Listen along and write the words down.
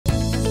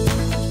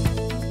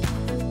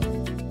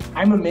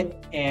I'm Amit,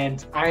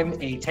 and I'm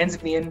a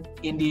Tanzanian,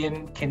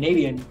 Indian,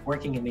 Canadian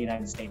working in the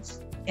United States.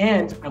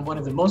 And I'm one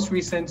of the most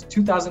recent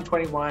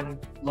 2021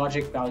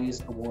 Logic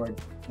Values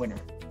Award winner.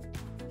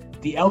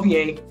 The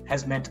LVA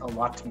has meant a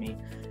lot to me.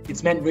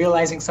 It's meant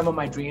realizing some of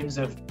my dreams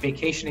of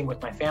vacationing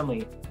with my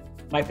family.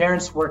 My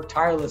parents worked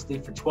tirelessly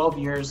for 12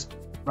 years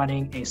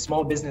running a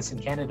small business in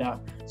Canada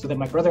so that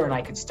my brother and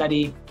I could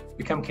study,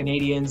 become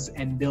Canadians,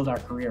 and build our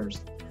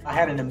careers. I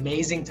had an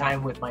amazing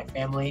time with my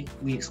family.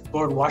 We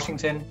explored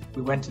Washington,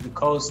 we went to the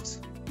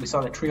coast, we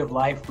saw the Tree of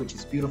Life, which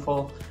is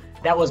beautiful.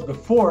 That was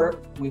before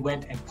we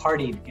went and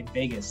partied in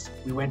Vegas.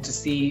 We went to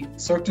see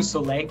Cirque du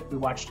Soleil, we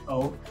watched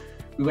O.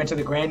 We went to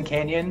the Grand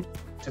Canyon,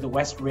 to the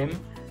West Rim,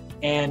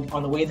 and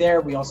on the way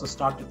there, we also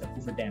stopped at the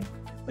Hoover Dam.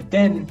 But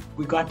then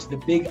we got to the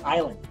Big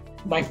Island.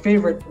 My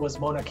favorite was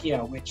Mauna Kea,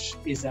 which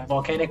is a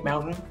volcanic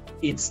mountain.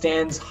 It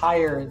stands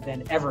higher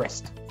than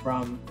Everest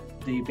from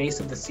the base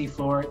of the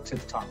seafloor to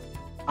the top.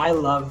 I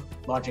love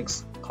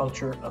Logic's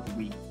culture of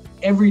we.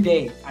 Every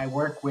day I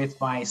work with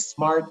my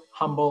smart,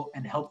 humble,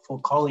 and helpful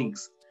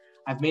colleagues.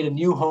 I've made a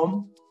new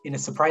home in a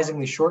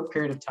surprisingly short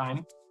period of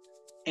time,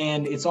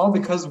 and it's all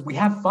because we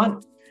have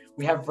fun.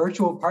 We have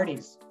virtual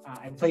parties.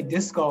 I play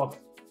disc golf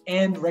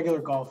and regular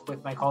golf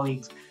with my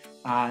colleagues,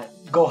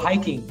 go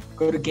hiking,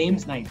 go to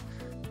games night.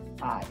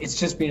 It's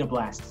just been a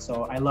blast.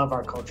 So I love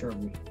our culture of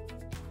we.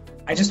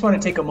 I just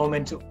want to take a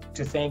moment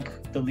to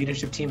thank the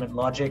leadership team at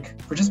Logic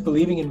for just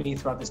believing in me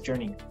throughout this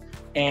journey.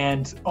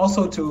 And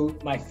also to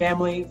my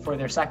family for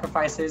their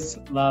sacrifices,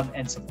 love,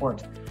 and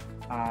support.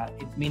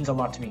 It means a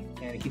lot to me,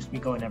 and it keeps me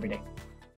going every day.